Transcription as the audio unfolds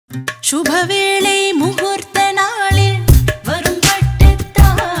சுபவேளை முகூர்த்த நாளில் வரும்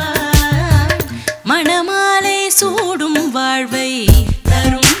பட்டுத்தான் மணமாலை சூடும் வாழ்வை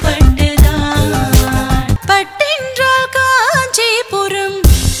தரும் பட்டுதான். பட்டென்றால் காஞ்சிபுரம்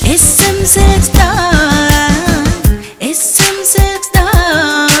SM Silks தான், SM Silks தான்.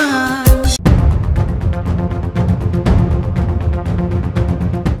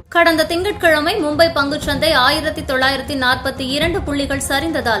 கடந்த திங்கட்கிழமை மும்பை பங்குச்சந்தை 1942 புள்ளிகள்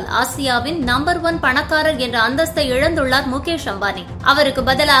சரிந்ததால் ஆசியாவின் நம்பர் 1 பணக்காரர் என்ற அந்தஸ்தை இழந்துள்ளார் முகேஷ் அம்பானி. அவருக்கு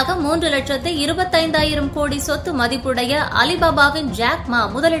பதிலாக 3,25,000 கோடி சொத்து மதிப்புடைய அலிபாபாவின் ஜாக் மா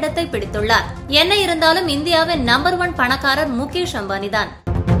முதலிடத்தை பிடித்துள்ளார். என்ன இருந்தாலும் இந்தியாவின் நம்பர் 1 பணக்காரர் முகேஷ் அம்பானிதான்.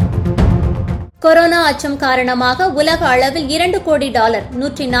 கொரோனா அச்சம் காரணமாக உலக அளவில் $2 கோடி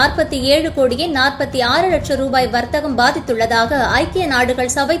 147 கோடியே 46 லட்சம் ரூபாய் வர்த்தகம் பாதித்துள்ளதாக ஐக்கிய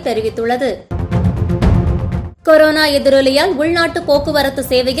நாடுகள் சபை தெரிவித்துள்ளது. கொரோனா எதிரொலியால் உள்நாட்டு போக்குவரத்து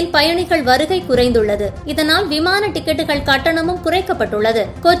சேவையில் பயணிகள் வருகை குறைந்துள்ளது. இதனால் விமான டிக்கெட்டுகள் கட்டணமும் குறைக்கப்பட்டுள்ளது.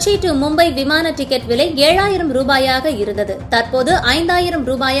 கொச்சி டு மும்பை விமான டிக்கெட் விலை 7,000 ரூபாயாக இருந்தது. தற்போது 5,000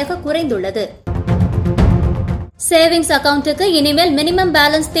 ரூபாயாக குறைந்துள்ளது. சேவிங்ஸ் அக்கவுண்டுக்கு இனிமேல் மினிமம்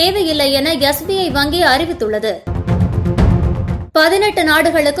பேலன்ஸ் தேவையில்லை என SBI வங்கி அறிவித்துள்ளது. 18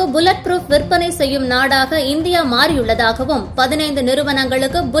 நாடுகளுக்கு புல்லட் ப்ரூஃப் விற்பனை செய்யும் நாடாக இந்தியா மாறியுள்ளதாகவும் 15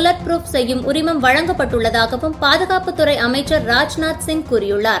 நிறுவனங்களுக்கு புல்லட் ப்ரூஃப் செய்யும் உரிமம் வழங்கப்பட்டுள்ளதாகவும் பாதுகாப்புத்துறை அமைச்சர் ராஜ்நாத் சிங்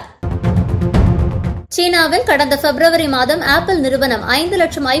கூறியுள்ளார். சீனாவில் கடந்த பிப்ரவரி மாதம் ஆப்பிள் நிறுவனம் 5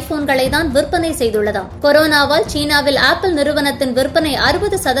 லட்சம் ஐபோன்களை தான் விற்பனை செய்துள்ளதாம். கொரோனாவால் சீனாவில் ஆப்பிள் நிறுவனத்தின் விற்பனை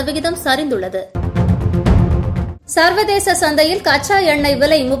 60% சரிந்துள்ளது. சர்வதேச சந்தையில் கச்சா எண்ணெய்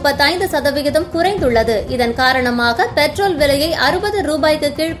விலை 35% குறைந்துள்ளது. இதன் காரணமாக பெட்ரோல் விலையை 60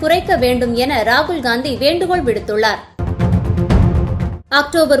 ரூபாய்க்கு கீழ் குறைக்க வேண்டும் என ராகுல் காந்தி வேண்டுகோள் விடுத்துள்ளார்.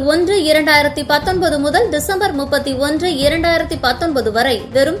 அக்டோபர் 1, 2019 முதல் டிசம்பர் 31, 2019 வரை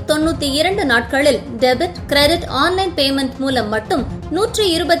வெறும் 92 நாட்களில் டெபிட், கிரெடிட், ஆன்லைன் பேமெண்ட் மூலம் மட்டும்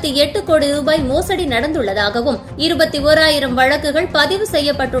 128 கோடி ரூபாய் மோசடி நடந்துள்ளதாகவும் 21,000 வழக்குகள் பதிவு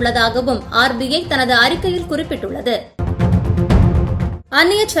செய்யப்பட்டுள்ளதாகவும் RBI தனது அறிக்கையில் குறிப்பிட்டுள்ளது.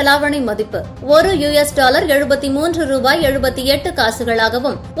 அந்நிய செலாவணி மதிப்பு ஒரு US டாலர் 73 ரூபாய் 78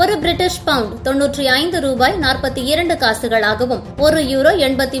 காசுகளாகவும், ஒரு பிரிட்டிஷ் பவுண்ட் 95 ரூபாய் 42 காசுகளாகவும், ஒரு யூரோ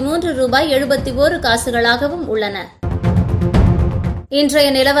 83 ரூபாய் 71 காசுகளாகவும் உள்ளன. இன்றைய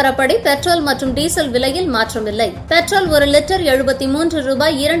நிலவரப்படி பெட்ரோல் மற்றும் டீசல் விலையில் மாற்றமில்லை. பெட்ரோல் ஒரு லிட்டர் 73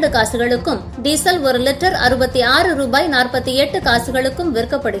 ரூபாய் 2 காசுகளுக்கும், டீசல் ஒரு லிட்டர் 66 ரூபாய் 48 காசுகளுக்கும்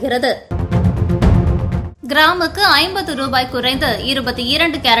விற்கப்படுகிறது. கிராமுக்கு 50 ரூபாய் குறைந்து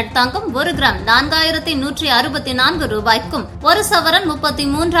 22 கேரட் தங்கம் 1 கிராம் 4,164 ரூபாய்க்கும், ஒரு சவரன்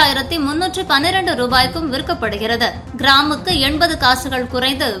 33,312 ரூபாய்க்கும் விற்கப்படுகிறது. கிராமுக்கு 80 காசுகள்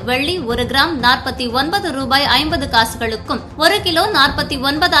குறைந்து வெள்ளி 1 கிராம் 49 ரூபாய் 50 காசுகளுக்கும், 1 கிலோ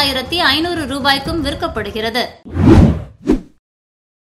 49,500 ரூபாய்க்கும் விற்கப்படுகிறது.